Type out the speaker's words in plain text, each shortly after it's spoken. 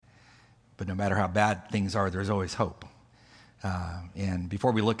but no matter how bad things are, there's always hope. And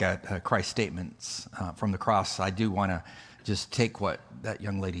before we look at Christ's statements from the cross, I do want to just take what that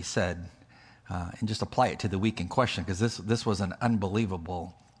young lady said and just apply it to the week in question, because this was an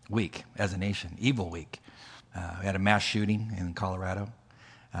unbelievable week as a nation, evil week. We had a mass shooting in Colorado,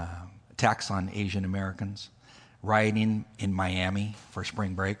 attacks on Asian Americans, rioting in Miami for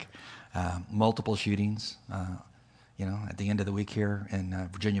spring break, multiple shootings, at the end of the week here in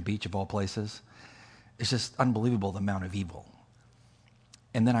Virginia Beach, of all places. It's just unbelievable the amount of evil.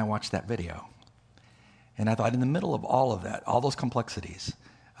 And then I watched that video, and I thought, in the middle of all of that, all those complexities,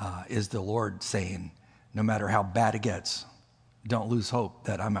 is the Lord saying, no matter how bad it gets, don't lose hope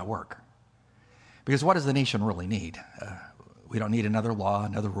that I'm at work. Because what does the nation really need? We don't need another law,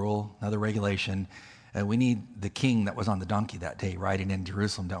 another rule, another regulation. We need the king that was on the donkey that day riding in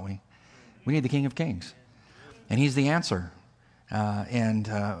Jerusalem, don't we? We need the King of Kings. And he's the answer. I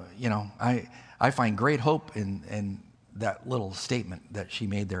find great hope in that little statement that she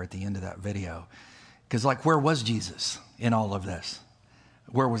made there at the end of that video. Because, where was Jesus in all of this?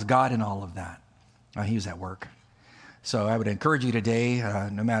 Where was God in all of that? He was at work. So I would encourage you today,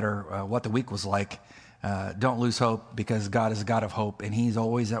 no matter what the week was like, don't lose hope, because God is a God of hope, and he's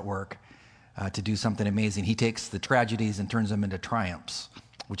always at work to do something amazing. He takes the tragedies and turns them into triumphs,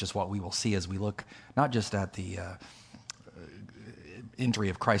 which is what we will see as we look not just at the entry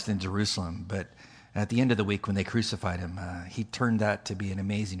of Christ in Jerusalem, but at the end of the week when they crucified him, he turned that to be an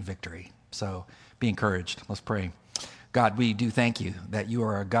amazing victory. So be encouraged. Let's pray. God, we do thank you that you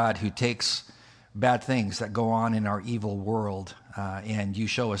are a God who takes bad things that go on in our evil world, and you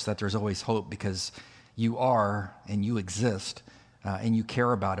show us that there's always hope, because you are and you exist, and you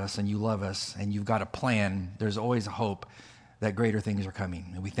care about us and you love us and you've got a plan. There's always a hope that greater things are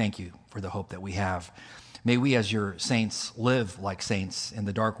coming, and we thank you for the hope that we have. May we as your saints live like saints in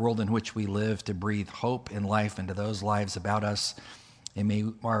the dark world in which we live, to breathe hope and life into those lives about us, and may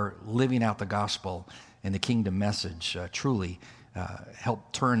our living out the gospel and the kingdom message truly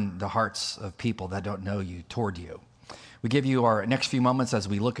help turn the hearts of people that don't know you toward you. We give you our next few moments as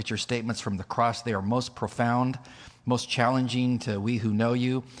we look at your statements from the cross. They are most profound, most challenging to we who know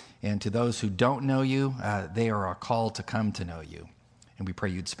you, and to those who don't know you, they are a call to come to know you. And we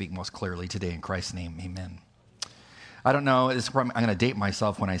pray you'd speak most clearly today in Christ's name, amen. I don't know, I'm going to date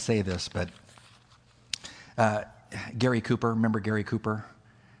myself when I say this, but Gary Cooper, remember Gary Cooper?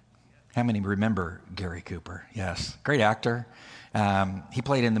 How many remember Gary Cooper? Yes, great actor. He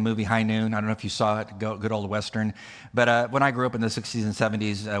played in the movie High Noon. I don't know if you saw it, good old Western. But when I grew up in the 60s and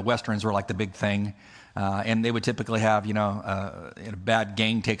 70s, Westerns were like the big thing. And they would typically have, a bad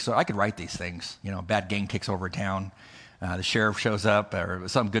gang takes over. I could write these things, bad gang takes over a town. The sheriff shows up, or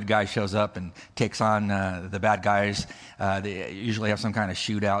some good guy shows up and takes on the bad guys. They usually have some kind of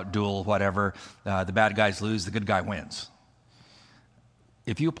shootout, duel, whatever. The bad guys lose, the good guy wins.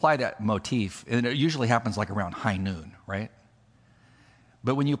 If you apply that motif, and it usually happens around high noon, right?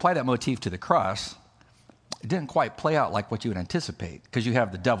 But when you apply that motif to the cross, it didn't quite play out like what you would anticipate, because you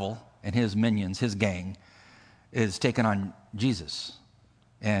have the devil and his minions, his gang, is taking on Jesus,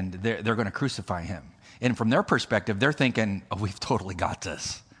 and they're going to crucify him. And from their perspective, they're thinking, oh, we've totally got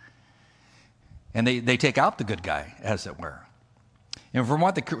this. And they take out the good guy, as it were. And from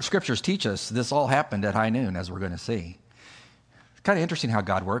what the scriptures teach us, this all happened at high noon, as we're going to see. It's kind of interesting how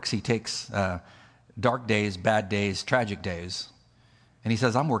God works. He takes dark days, bad days, tragic days, and he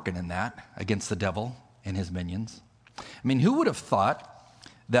says, I'm working in that against the devil and his minions. I mean, who would have thought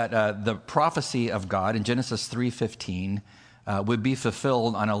that the prophecy of God in Genesis 3:15 would be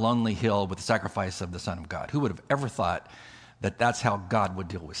fulfilled on a lonely hill with the sacrifice of the Son of God? Who would have ever thought that that's how God would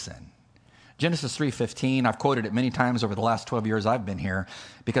deal with sin? Genesis 3:15, I've quoted it many times over the last 12 years I've been here,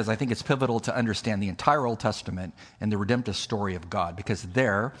 because I think it's pivotal to understand the entire Old Testament and the redemptive story of God. Because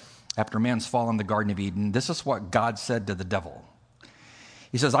there, after man's fall in the Garden of Eden, this is what God said to the devil.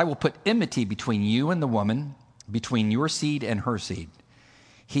 He says, I will put enmity between you and the woman, between your seed and her seed.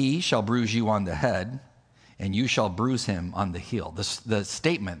 He shall bruise you on the head, and you shall bruise him on the heel. The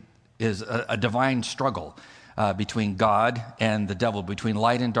statement is a divine struggle between God and the devil, between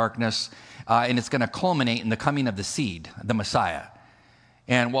light and darkness, and it's going to culminate in the coming of the seed, the Messiah.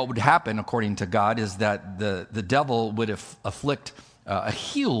 And what would happen, according to God, is that the devil would afflict a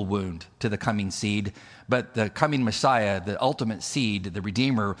heel wound to the coming seed, but the coming Messiah, the ultimate seed, the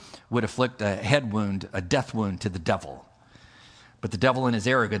Redeemer, would afflict a head wound, a death wound to the devil. But the devil in his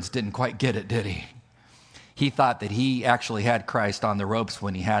arrogance didn't quite get it, did he? He thought that he actually had Christ on the ropes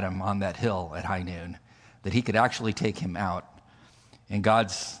when he had him on that hill at high noon, that he could actually take him out. And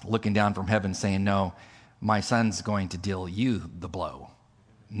God's looking down from heaven saying, no, my son's going to deal you the blow,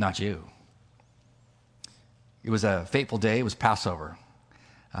 not you. It was a fateful day. It was Passover.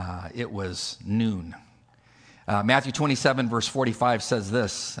 It was noon. Matthew 27, verse 45 says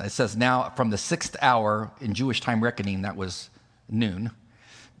this. It says, now from the 6th hour in Jewish time reckoning, that was noon,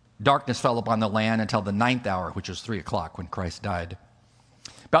 darkness fell upon the land until the 9th hour, which was 3 o'clock when Christ died.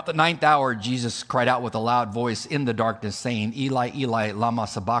 About the 9th hour, Jesus cried out with a loud voice in the darkness, saying, Eli, Eli, lama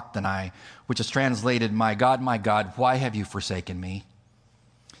sabachthani, which is translated, my God, why have you forsaken me?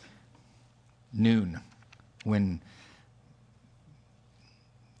 Noon, when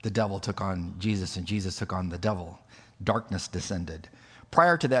the devil took on Jesus and Jesus took on the devil, darkness descended.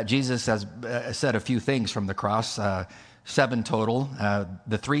 Prior to that, Jesus has said a few things from the cross, 7 total.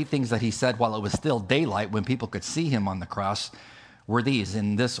 The 3 things that he said while it was still daylight, when people could see him on the cross, were these,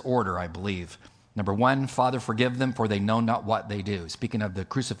 in this order, I believe. Number 1, Father, forgive them, for they know not what they do. Speaking of the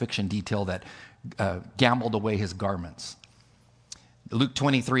crucifixion detail that gambled away his garments. Luke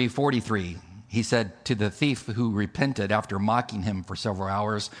 23:43, he said to the thief who repented after mocking him for several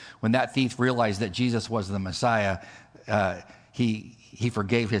hours, when that thief realized that Jesus was the Messiah, he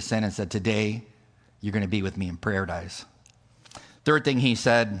forgave his sin and said, today you're going to be with me in paradise. Third thing he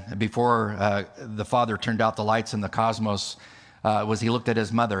said before the Father turned out the lights in the cosmos was he looked at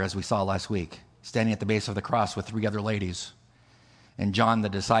his mother, as we saw last week, standing at the base of the cross with 3 other ladies, and John the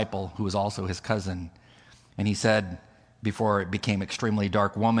disciple, who was also his cousin. And he said, before it became extremely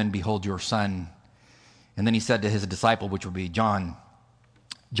dark, woman, behold your son. And then he said to his disciple, which would be John,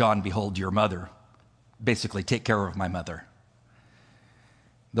 John, behold your mother. Basically, take care of my mother.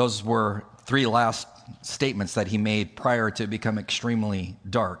 Those were 3 last statements that he made prior to become extremely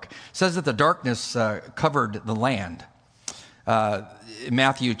dark. It says that the darkness covered the land.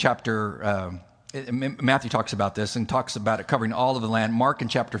 Matthew talks about this and talks about it covering all of the land. Mark in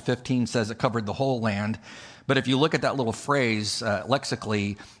chapter 15 says it covered the whole land. But if you look at that little phrase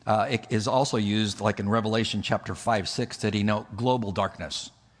lexically, it is also used, like in Revelation chapter 5-6, to denote global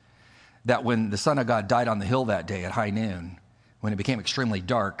darkness. That when the Son of God died on the hill that day at high noon, when it became extremely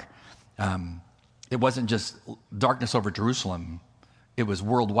dark, it wasn't just darkness over Jerusalem. It was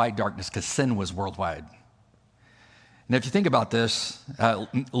worldwide darkness because sin was worldwide. And if you think about this,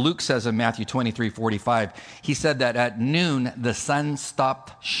 Luke says in Matthew 23:45, he said that at noon the sun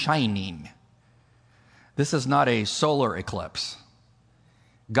stopped shining. This is not a solar eclipse.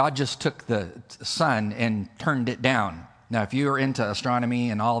 God just took the sun and turned it down. Now, if you're into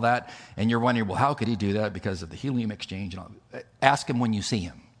astronomy and all that, and you're wondering, well, how could he do that because of the helium exchange? And all, ask him when you see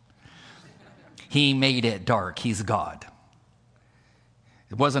him. He made it dark. He's God.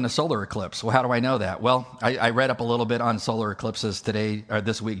 It wasn't a solar eclipse. Well, how do I know that? Well, I read up a little bit on solar eclipses today, or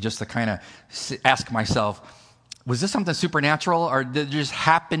this week, just to kind of ask myself, was this something supernatural, or did it just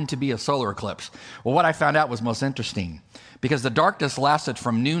happen to be a solar eclipse? Well, what I found out was most interesting, because the darkness lasted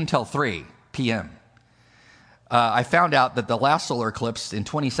from noon till 3 p.m. I found out that the last solar eclipse in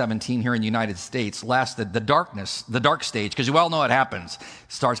 2017 here in the United States lasted the dark stage, because you all know what happens.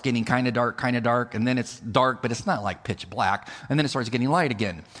 It starts getting kind of dark, and then it's dark, but it's not like pitch black, and then it starts getting light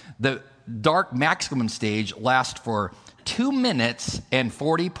again. The dark maximum stage lasts for 2 minutes and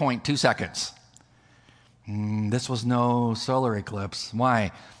 40.2 seconds. This was no solar eclipse.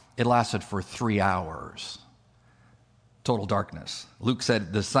 Why? It lasted for 3 hours. Total darkness. Luke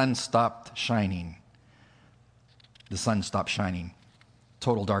said the sun stopped shining. The sun stopped shining.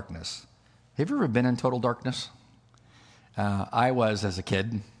 Total darkness. Have you ever been in total darkness? I was as a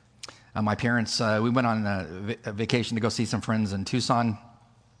kid. My parents, we went on a vacation to go see some friends in Tucson.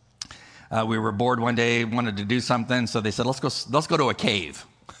 We were bored one day, wanted to do something, so they said, let's go to a cave.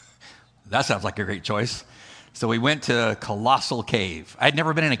 That sounds like a great choice. So we went to a colossal cave. I'd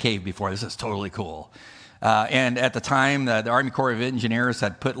never been in a cave before. This is totally cool. And at the time, the Army Corps of Engineers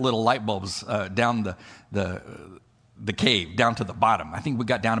had put little light bulbs down the cave, down to the bottom. I think we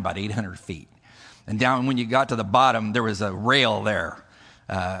got down about 800 feet. And down when you got to the bottom, there was a rail there.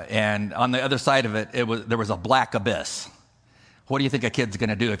 And on the other side of it, there was a black abyss. What do you think a kid's going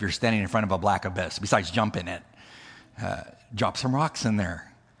to do if you're standing in front of a black abyss, besides jump in it? Drop some rocks in there.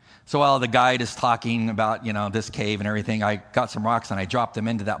 So while the guide is talking about, this cave and everything, I got some rocks and I dropped them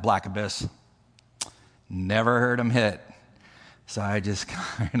into that black abyss. Never heard them hit. So I just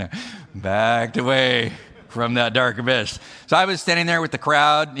kind of backed away from that dark abyss. So I was standing there with the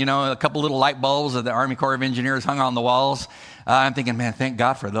crowd, a couple little light bulbs of the Army Corps of Engineers hung on the walls. I'm thinking, man, thank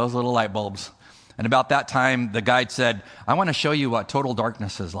God for those little light bulbs. And about that time, the guide said, I want to show you what total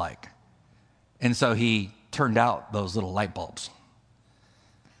darkness is like. And so he turned out those little light bulbs.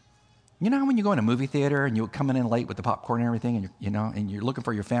 You know when you go in a movie theater and you're coming in late with the popcorn and everything, and you're looking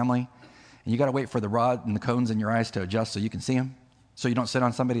for your family, and you got to wait for the rod and the cones in your eyes to adjust so you can see them, so you don't sit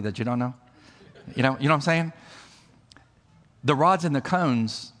on somebody that you don't know? You know what I'm saying? The rods and the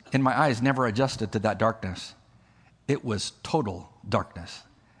cones in my eyes never adjusted to that darkness. It was total darkness.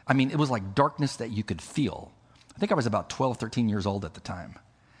 I mean, it was like darkness that you could feel. I think I was about 12, 13 years old at the time.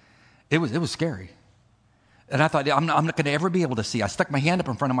 It was scary. And I thought, I'm not going to ever be able to see. I stuck my hand up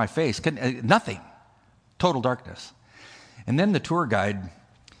in front of my face. Nothing. Total darkness. And then the tour guide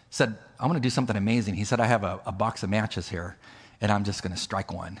said, I'm going to do something amazing. He said, I have a box of matches here, and I'm just going to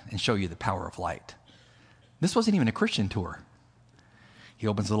strike one and show you the power of light. This wasn't even a Christian tour. He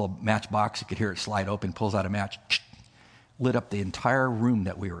opens a little matchbox. You could hear it slide open, pulls out a match, lit up the entire room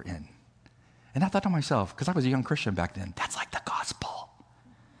that we were in. And I thought to myself, because I was a young Christian back then, that's like the gospel.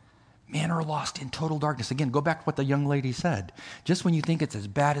 Men are lost in total darkness. Again, go back to what the young lady said. Just when you think it's as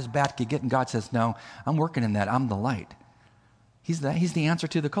bad could get, and God says, no, I'm working in that. I'm the light. He's the answer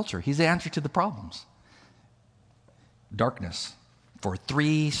to the culture. He's the answer to the problems. Darkness for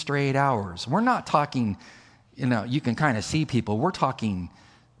 3 straight hours. We're not talking, you can kind of see people. We're talking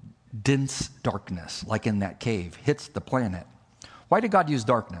dense darkness, like in that cave, hits the planet. Why did God use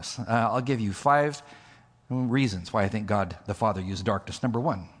darkness? I'll give you 5 reasons why I think God the Father used darkness. Number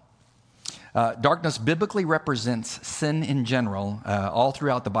 1, darkness biblically represents sin in general, all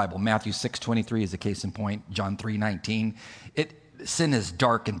throughout the Bible. Matthew 6:23 is a case in point. John 3:19. Sin is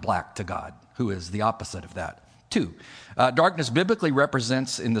dark and black to God, who is the opposite of that. 2, darkness biblically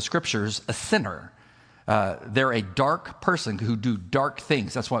represents in the scriptures a sinner. They're a dark person who do dark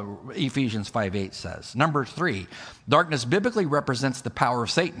things. That's what Ephesians 5:8 says. Number 3, darkness biblically represents the power of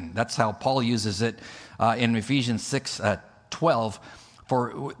Satan. That's how Paul uses it in Ephesians 6:12.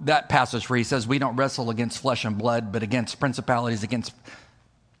 For that passage where he says, we don't wrestle against flesh and blood, but against principalities, against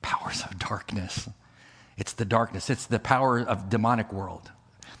powers of darkness. It's the darkness. It's the power of demonic world.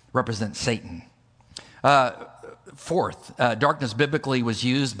 Represents Satan. 4th, darkness biblically was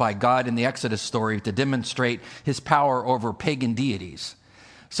used by God in the Exodus story to demonstrate his power over pagan deities.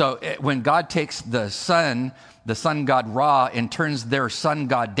 So when God takes the sun god Ra, and turns their sun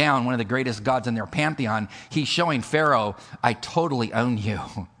god down, one of the greatest gods in their pantheon, he's showing Pharaoh, I totally own you.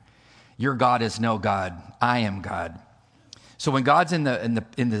 Your God is no God. I am God. So when God's in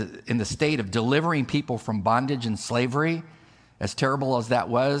the state of delivering people from bondage and slavery, as terrible as that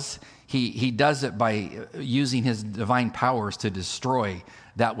was, he does it by using his divine powers to destroy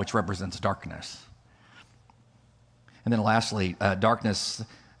that which represents darkness. And then lastly, darkness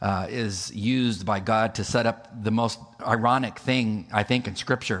is used by God to set up the most ironic thing, I think, in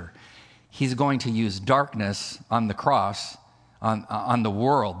Scripture. He's going to use darkness on the cross, on the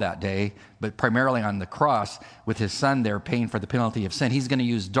world that day, but primarily on the cross with his son there paying for the penalty of sin. He's going to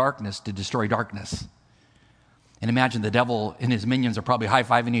use darkness to destroy darkness. And imagine the devil and his minions are probably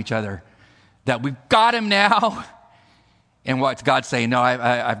high-fiving each other, that we've got him now. And what's God saying? No,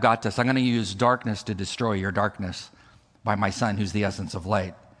 I've got this. I'm going to use darkness to destroy your darkness by my son, who's the essence of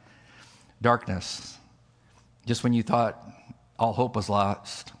light. Darkness. Just when you thought all hope was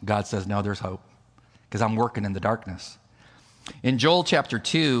lost, God says, no, there's hope, because I'm working in the darkness. In Joel chapter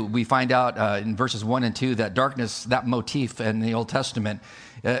 2, we find out in verses 1 and 2 that darkness, that motif in the Old Testament,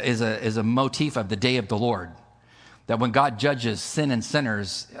 is a motif of the day of the Lord. That when God judges sin and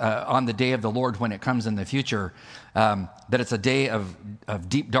sinners on the day of the Lord, when it comes in the future, that it's a day of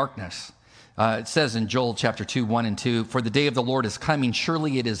deep darkness. It says in Joel chapter 2, 1 and 2, for the day of the Lord is coming,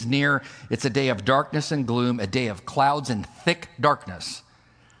 surely it is near. It's a day of darkness and gloom, a day of clouds and thick darkness.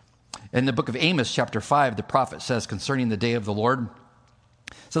 In the book of Amos chapter 5, the prophet says concerning the day of the Lord,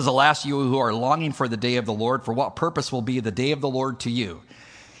 says, alas, you who are longing for the day of the Lord, for what purpose will be the day of the Lord to you?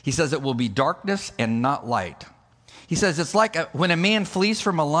 He says it will be darkness and not light. He says it's like when a man flees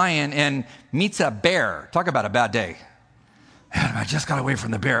from a lion and meets a bear. Talk about a bad day. Man, I just got away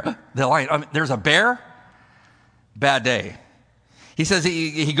from the bear. The lion, there's a bear? Bad day. He says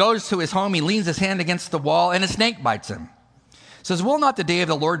he goes to his home, he leans his hand against the wall, and a snake bites him. Says, will not the day of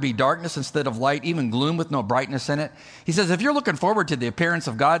the Lord be darkness instead of light, even gloom with no brightness in it? He says, if you're looking forward to the appearance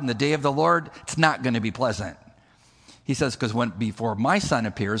of God in the day of the Lord, it's not going to be pleasant. He says, because before my son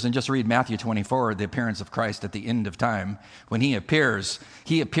appears, and just read Matthew 24, the appearance of Christ at the end of time, when he appears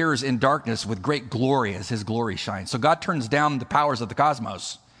in darkness with great glory as his glory shines. So God turns down the powers of the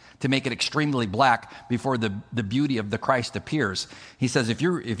cosmos to make it extremely black before the beauty of the Christ appears. He says, if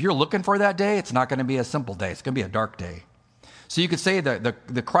you're looking for that day, it's not going to be a simple day. It's going to be a dark day. So you could say that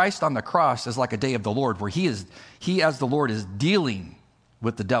the Christ on the cross is like a day of the Lord, where he as the Lord is dealing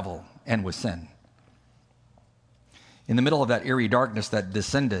with the devil and with sin. In the middle of that eerie darkness that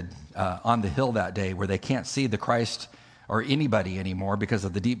descended on the hill that day, where they can't see the Christ or anybody anymore because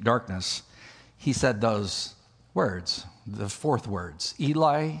of the deep darkness, he said those words, the fourth words,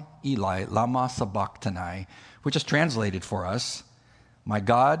 Eli, Eli, lama sabachthani, which is translated for us, my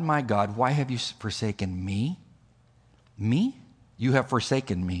God, why have you forsaken me? Me? You have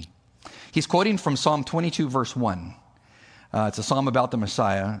forsaken me. He's quoting from Psalm 22, verse 1. It's a psalm about the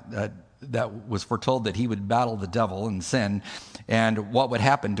Messiah that was foretold that he would battle the devil and sin and what would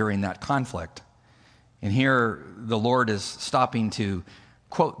happen during that conflict. And here the Lord is stopping to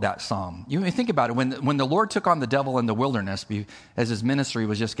quote that psalm. You think about it. When the Lord took on the devil in the wilderness as his ministry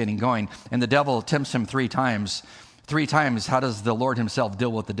was just getting going, and the devil tempts him three times, how does the Lord himself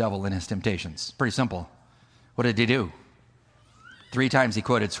deal with the devil in his temptations? Pretty simple. What did he do? 3 times he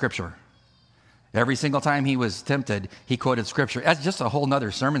quoted Scripture. Every single time he was tempted, he quoted Scripture. That's just a whole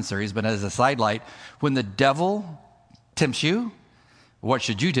nother sermon series, but as a sidelight, when the devil tempts you, what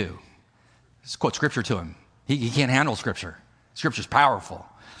should you do? Just quote Scripture to him. He can't handle Scripture. Scripture's powerful.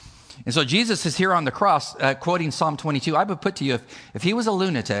 And so Jesus is here on the cross quoting Psalm 22. I would put to you, if he was a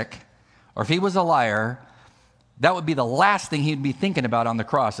lunatic or if he was a liar, that would be the last thing he'd be thinking about on the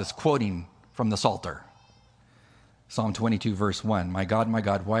cross is quoting from the Psalter. Psalm 22, verse 1, my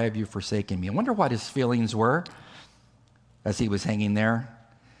God, why have you forsaken me? I wonder what his feelings were as he was hanging there,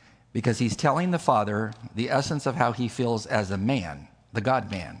 because he's telling the Father the essence of how he feels as a man, the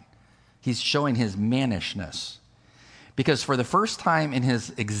God-man. He's showing his mannishness. Because for the first time in his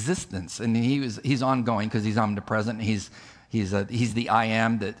existence, and he's ongoing because he's omnipresent, he's the I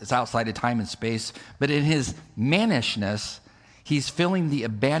am that's outside of time and space, but in his mannishness, he's feeling the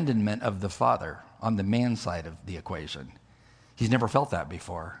abandonment of the Father on the man side of the equation. He's never felt that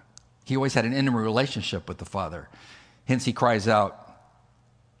before. He always had an intimate relationship with the Father. Hence he cries out,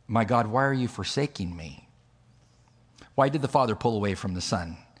 my God, why are you forsaking me? Why did the Father pull away from the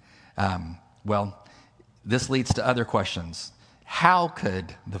Son? Well, this leads to other questions. How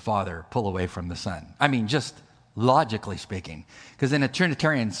could the Father pull away from the Son? I mean, just logically speaking. Because in a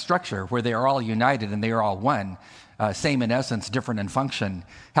Trinitarian structure where they are all united and they are all one, same in essence, different in function,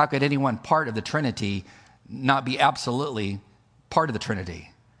 how could any one part of the Trinity not be absolutely part of the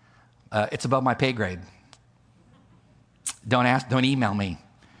Trinity? It's above my pay grade. Don't email me.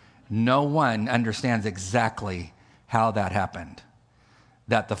 No one understands exactly how that happened.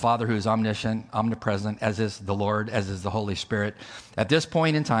 That the Father, who is omniscient, omnipresent, as is the Lord, as is the Holy Spirit, at this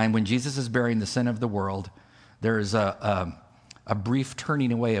point in time, when Jesus is bearing the sin of the world, there is a brief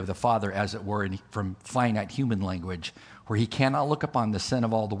turning away of the Father, as it were, from finite human language, where he cannot look upon the sin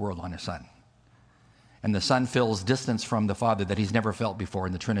of all the world on his Son. And the Son feels distance from the Father that he's never felt before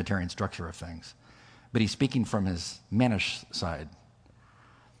in the Trinitarian structure of things. But he's speaking from his mannish side.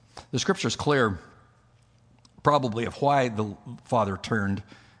 The Scripture is clear, probably, of why the Father turned,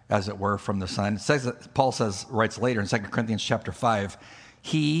 as it were, from the Son. It says, Paul writes later in 2 Corinthians chapter 5,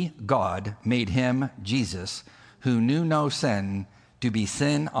 he, God, made him, Jesus, who knew no sin, to be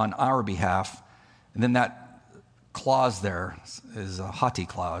sin on our behalf. And then that clause there is a hoti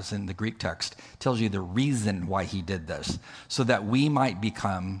clause in the Greek text, tells you the reason why he did this, so that we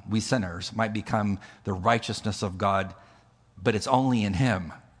sinners, might become the righteousness of God, but it's only in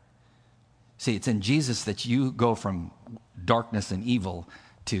him. See, it's in Jesus that you go from darkness and evil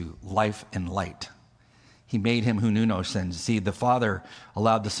to life and light. He made him who knew no sin. See, the Father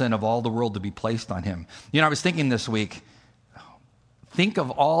allowed the sin of all the world to be placed on him. You know, I was thinking this week, think of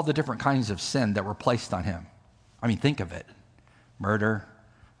all the different kinds of sin that were placed on him. I mean, think of it. Murder,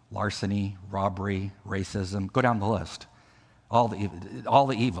 larceny, robbery, racism. Go down the list. All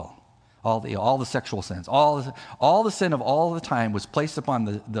the evil, all the sexual sins, all the sin of all the time was placed upon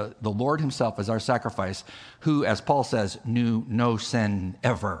the Lord himself as our sacrifice, who, as Paul says, knew no sin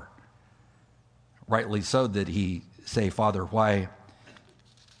ever. Rightly so did he say, Father, why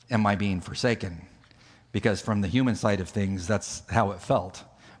am I being forsaken? Because from the human side of things, that's how it felt.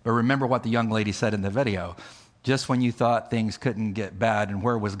 But remember what the young lady said in the video. Just when you thought things couldn't get bad and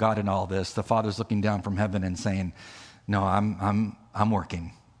where was God in all this, the Father's looking down from heaven and saying, no, I'm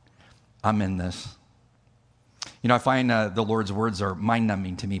working. I'm in this. You know, I find the Lord's words are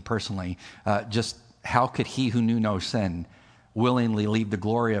mind-numbing to me personally. Just how could he who knew no sin willingly leave the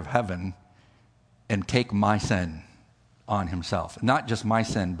glory of heaven and take my sin on himself? Not just my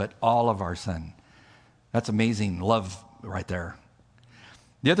sin, but all of our sin. That's amazing love right there.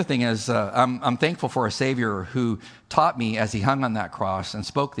 The other thing is, I'm thankful for a Savior who taught me as he hung on that cross and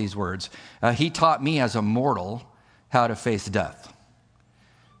spoke these words. He taught me as a mortal how to face death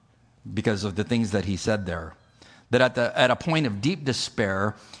because of the things that he said there. That at a point of deep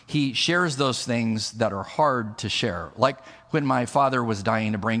despair, he shares those things that are hard to share. Like when my father was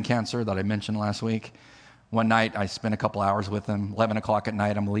dying of brain cancer that I mentioned last week. One night, I spent a couple hours with him. 11 o'clock at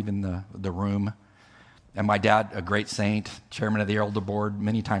night, I'm leaving the room. And my dad, a great saint, chairman of the elder board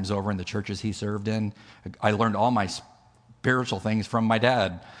many times over in the churches he served in. I learned all my spiritual things from my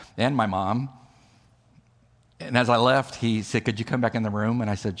dad and my mom. And as I left, he said, could you come back in the room? And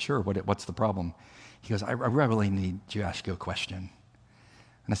I said, sure, what's the problem? He goes, I really need to ask you a question.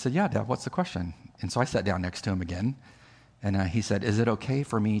 And I said, yeah, Dad, what's the question? And so I sat down next to him again, and he said, is it okay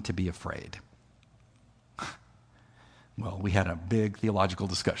for me to be afraid? Well, we had a big theological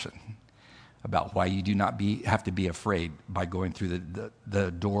discussion about why you do not have to be afraid by going through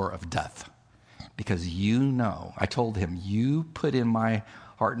the door of death. Because I told him, you put in my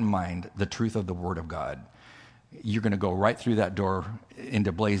heart and mind the truth of the Word of God. You're going to go right through that door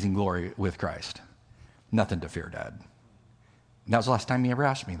into blazing glory with Christ. Nothing to fear, Dad. And that was the last time he ever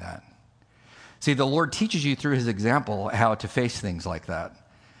asked me that. See, the Lord teaches you through his example how to face things like that.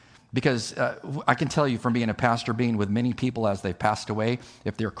 Because I can tell you from being a pastor, being with many people as they've passed away,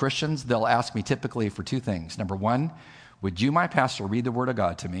 if they're Christians, they'll ask me typically for two things. Number one, would you, my pastor, read the Word of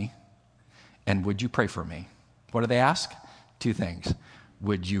God to me? And would you pray for me? What do they ask? Two things.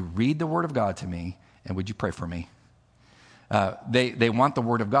 Would you read the Word of God to me? And would you pray for me? They want the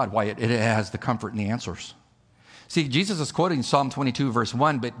Word of God. Why? It has the comfort and the answers. See, Jesus is quoting Psalm 22, verse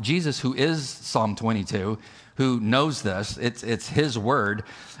 1, but Jesus, who is Psalm 22, who knows this, it's his word,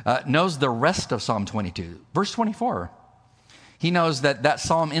 knows the rest of Psalm 22. Verse 24, he knows that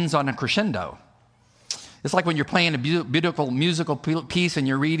psalm ends on a crescendo. It's like when you're playing a beautiful musical piece and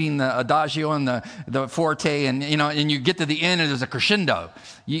you're reading the adagio and the forte, and you get to the end and there's a crescendo.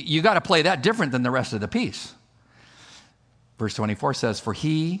 You got to play that different than the rest of the piece. Verse 24 says, for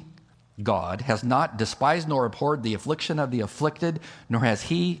he, God, has not despised nor abhorred the affliction of the afflicted, nor has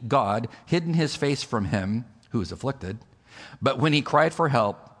he, God, hidden his face from him who is afflicted. But when he cried for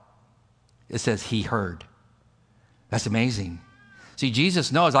help, it says he heard. That's amazing. See,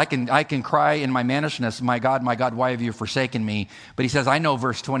 Jesus knows I can cry in my mannishness, my God, why have you forsaken me? But he says, I know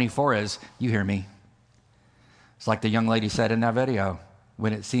verse 24 is, you hear me. It's like the young lady said in that video.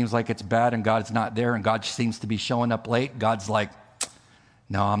 When it seems like it's bad and God's not there and God seems to be showing up late, God's like,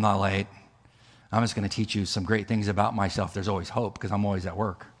 no, I'm not late. I'm just going to teach you some great things about myself. There's always hope because I'm always at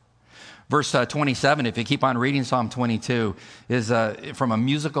work. Verse 27, if you keep on reading Psalm 22, is from a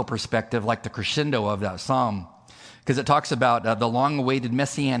musical perspective like the crescendo of that psalm, because it talks about the long-awaited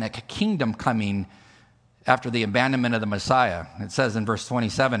messianic kingdom coming after the abandonment of the Messiah. It says in verse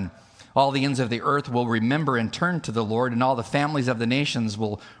 27, all the ends of the earth will remember and turn to the Lord, and all the families of the nations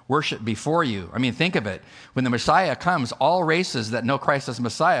will worship before you. I mean, think of it. When the Messiah comes, all races that know Christ as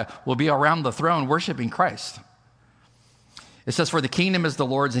Messiah will be around the throne worshiping Christ. It says, for the kingdom is the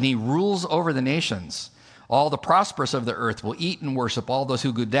Lord's, and he rules over the nations. All the prosperous of the earth will eat and worship. All those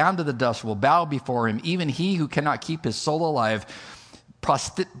who go down to the dust will bow before him. Even he who cannot keep his soul alive,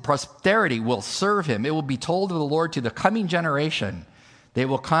 posterity will serve him. It will be told of the Lord to the coming generation. They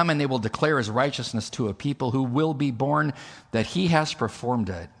will come and they will declare his righteousness to a people who will be born, that he has performed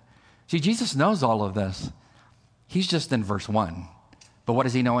it. See, Jesus knows all of this. He's just in verse 1. But what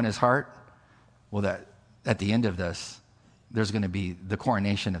does he know in his heart? Well, that at the end of this, there's going to be the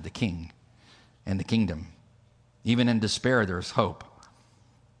coronation of the king and the kingdom. Even in despair, there's hope,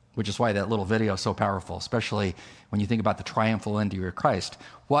 which is why that little video is so powerful, especially when you think about the triumphal entry of Christ.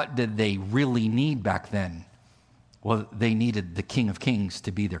 What did they really need back then? Well, they needed the King of Kings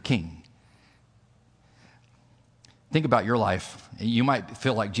to be their king. Think about your life. You might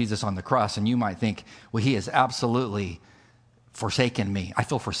feel like Jesus on the cross, and you might think, well, he has absolutely forsaken me. I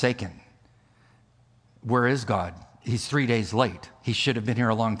feel forsaken. Where is God? He's 3 days late. He should have been here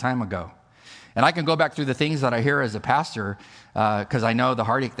a long time ago. And I can go back through the things that I hear as a pastor because I know the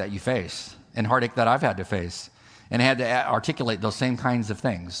heartache that you face and heartache that I've had to face. And I had to articulate those same kinds of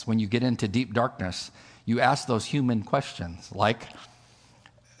things. When you get into deep darkness, you ask those human questions like,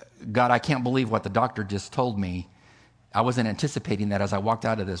 God, I can't believe what the doctor just told me. I wasn't anticipating that as I walked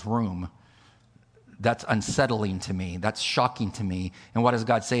out of this room. That's unsettling to me. That's shocking to me. And what does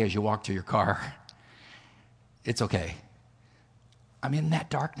God say as you walk to your car? It's okay. I'm in that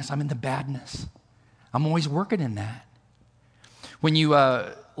darkness. I'm in the badness. I'm always working in that. When you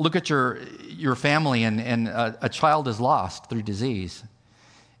look at your family and a child is lost through disease,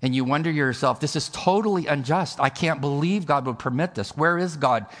 and you wonder to yourself, this is totally unjust. I can't believe God would permit this. Where is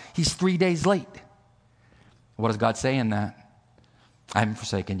God? He's 3 days late. What does God say in that? I haven't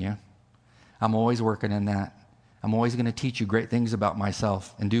forsaken you. I'm always working in that. I'm always going to teach you great things about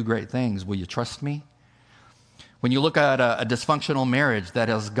myself and do great things. Will you trust me? When you look at a dysfunctional marriage that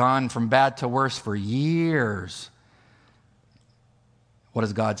has gone from bad to worse for years, what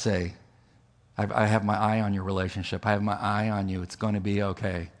does God say? I have my eye on your relationship. I have my eye on you. It's going to be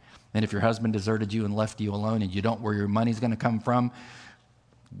okay. And if your husband deserted you and left you alone and you don't know where your money's going to come from,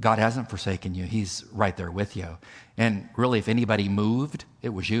 God hasn't forsaken you. He's right there with you. And really, if anybody moved, it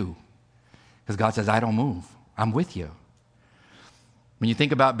was you. Because God says, I don't move. I'm with you. When you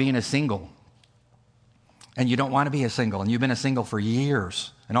think about being a single, and you don't want to be a single, and you've been a single for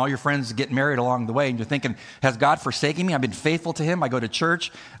years, and all your friends get married along the way, and you're thinking, has God forsaken me? I've been faithful to him. I go to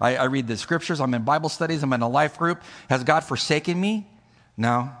church. I read the scriptures. I'm in Bible studies. I'm in a life group. Has God forsaken me?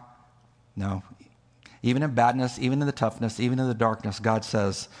 No. Even in badness, even in the toughness, even in the darkness, God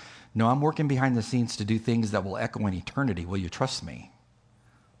says, no, I'm working behind the scenes to do things that will echo in eternity. Will you trust me?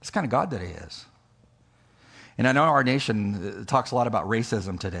 That's the kind of God that he is. And I know our nation talks a lot about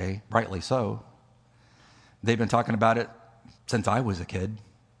racism today, rightly so. They've been talking about it since I was a kid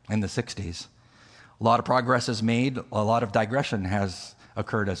in the 60s. A lot of progress is made. A lot of digression has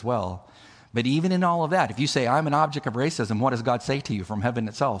occurred as well. But even in all of that, if you say, I'm an object of racism, what does God say to you from heaven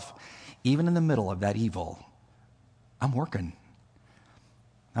itself? Even in the middle of that evil, I'm working.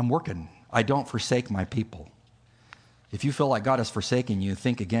 I don't forsake my people. If you feel like God has forsaken you,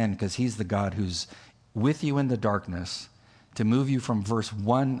 think again, because he's the God who's with you in the darkness to move you from verse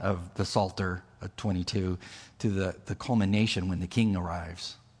 1 of the Psalter 22 to the culmination when the king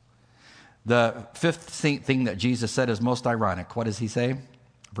arrives. The fifth thing that Jesus said is most ironic. What does he say?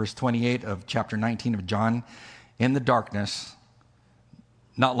 Verse 28 of chapter 19 of John. In the darkness,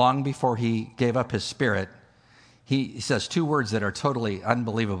 not long before he gave up his spirit, he says two words that are totally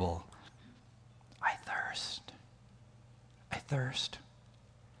unbelievable. I thirst. I thirst.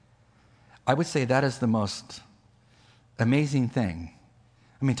 I would say that is the most amazing thing.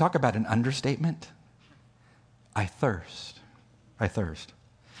 I mean, talk about an understatement. I thirst. I thirst.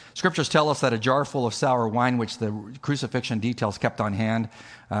 Scriptures tell us that a jar full of sour wine, which the crucifixion details kept on hand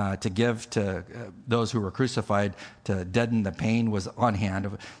to give to those who were crucified to deaden the pain, was on hand.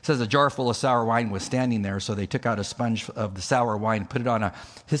 It says a jar full of sour wine was standing there, so they took out a sponge of the sour wine, put it on a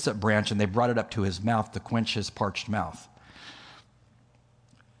hyssop branch, and they brought it up to his mouth to quench his parched mouth.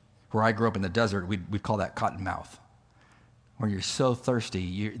 Where I grew up in the desert, we'd call that cotton mouth. Where you're so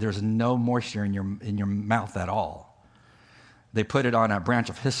thirsty, there's no moisture in your mouth at all. They put it on a branch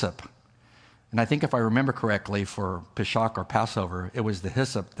of hyssop. And I think if I remember correctly, for Pesach or Passover, it was the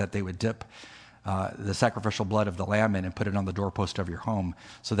hyssop that they would dip the sacrificial blood of the lamb in and put it on the doorpost of your home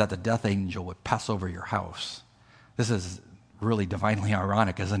so that the death angel would pass over your house. This is really divinely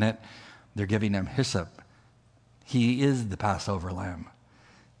ironic, isn't it? They're giving him hyssop. He is the Passover lamb,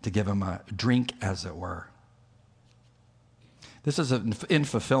 to give him a drink, as it were. This is in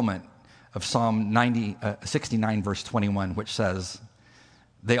fulfillment of Psalm 69, verse 21, which says,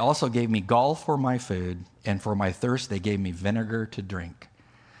 they also gave me gall for my food, and for my thirst they gave me vinegar to drink.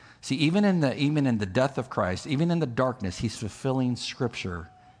 See, even in the death of Christ, even in the darkness, he's fulfilling Scripture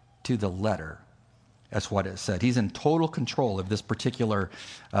to the letter. That's what it said. He's in total control of this particular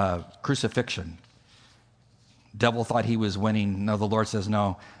crucifixion. Devil thought he was winning. No, the Lord says,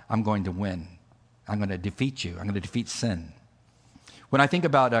 no, I'm going to win. I'm going to defeat you. I'm going to defeat sin. When I think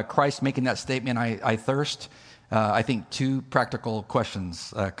about Christ making that statement, I thirst, I think two practical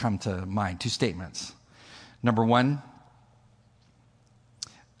questions come to mind, two statements. Number one,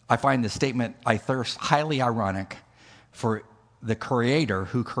 I find the statement, I thirst, highly ironic, for the Creator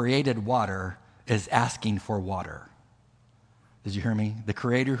who created water is asking for water. Did you hear me? The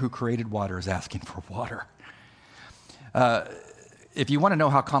Creator who created water is asking for water. If you want to know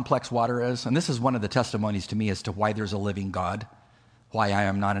how complex water is, and this is one of the testimonies to me as to why there's a living God, why I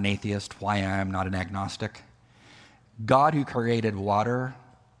am not an atheist, why I am not an agnostic. God who created water,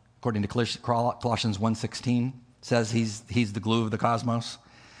 according to Colossians 1:16, says he's the glue of the cosmos.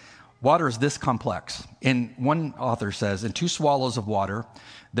 Water is this complex. And one author says, in 2 swallows of water,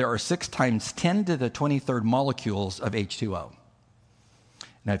 there are 6 times 10 to the 23rd molecules of H2O.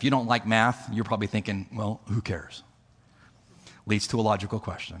 Now, if you don't like math, you're probably thinking, well, who cares? Leads to a logical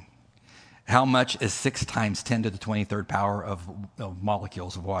question. How much is 6 times 10 to the 23rd power of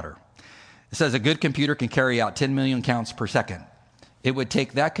molecules of water? It says a good computer can carry out 10 million counts per second. It would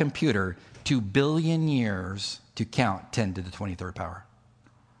take that computer 2 billion years to count 10 to the 23rd power.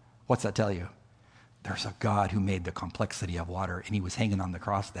 What's that tell you? There's a God who made the complexity of water, and he was hanging on the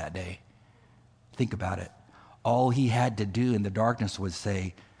cross that day. Think about it. All he had to do in the darkness was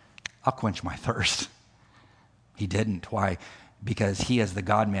say, I'll quench my thirst. He didn't. Why? Because he, as the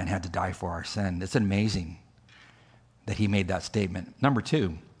God-man, had to die for our sin. It's amazing that he made that statement. Number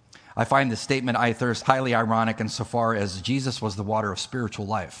 2, I find the statement, I thirst, highly ironic insofar as Jesus was the water of spiritual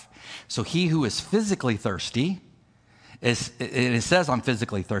life. So he who is physically thirsty, it says I'm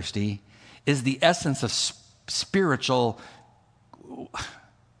physically thirsty, is the essence of spiritual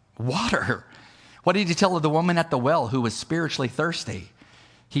water. What did he tell the woman at the well who was spiritually thirsty?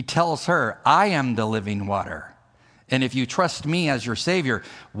 He tells her, I am the living water. And if you trust me as your Savior,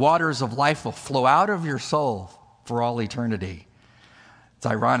 waters of life will flow out of your soul for all eternity. It's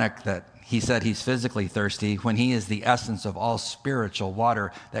ironic that he said he's physically thirsty when he is the essence of all spiritual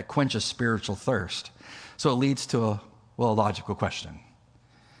water that quenches spiritual thirst. So it leads to a logical question.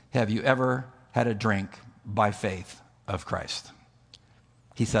 Have you ever had a drink by faith of Christ?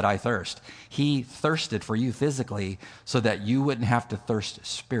 He said, I thirst. He thirsted for you physically so that you wouldn't have to thirst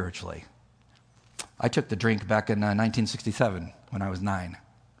spiritually. I took the drink back in 1967 when I was 9.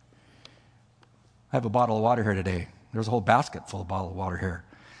 I have a bottle of water here today. There's a whole basket full of bottled water here.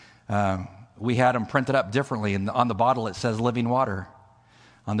 We had them printed up differently. And on the bottle, it says living water.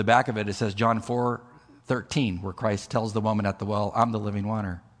 On the back of it, it says John 4:13, where Christ tells the woman at the well, I'm the living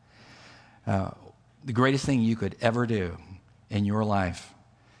water. The greatest thing you could ever do in your life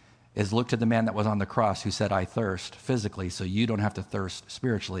is look to the man that was on the cross who said, I thirst physically, so you don't have to thirst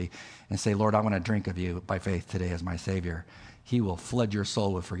spiritually, and say, Lord, I want to drink of you by faith today as my Savior. He will flood your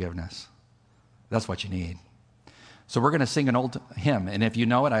soul with forgiveness. That's what you need. So we're going to sing an old hymn, and if you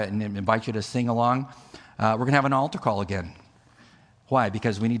know it, I invite you to sing along. We're going to have an altar call again. Why?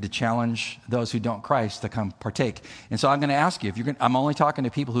 Because we need to challenge those who don't Christ to come partake. And so I'm going to ask you, I'm only talking to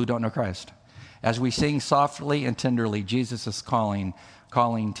people who don't know Christ. As we sing softly and tenderly, Jesus is calling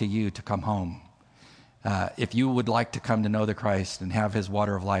to you to come home. If you would like to come to know the Christ and have his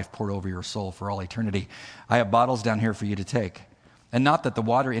water of life poured over your soul for all eternity, I have bottles down here for you to take. And not that the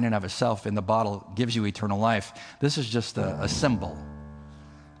water in and of itself in the bottle gives you eternal life. This is just a symbol.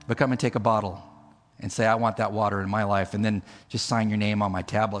 But come and take a bottle and say, I want that water in my life. And then just sign your name on my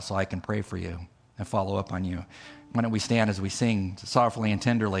tablet so I can pray for you and follow up on you. Why don't we stand as we sing softly and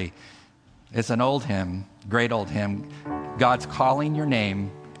tenderly? It's an old hymn, great old hymn. God's calling your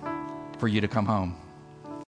name for you to come home.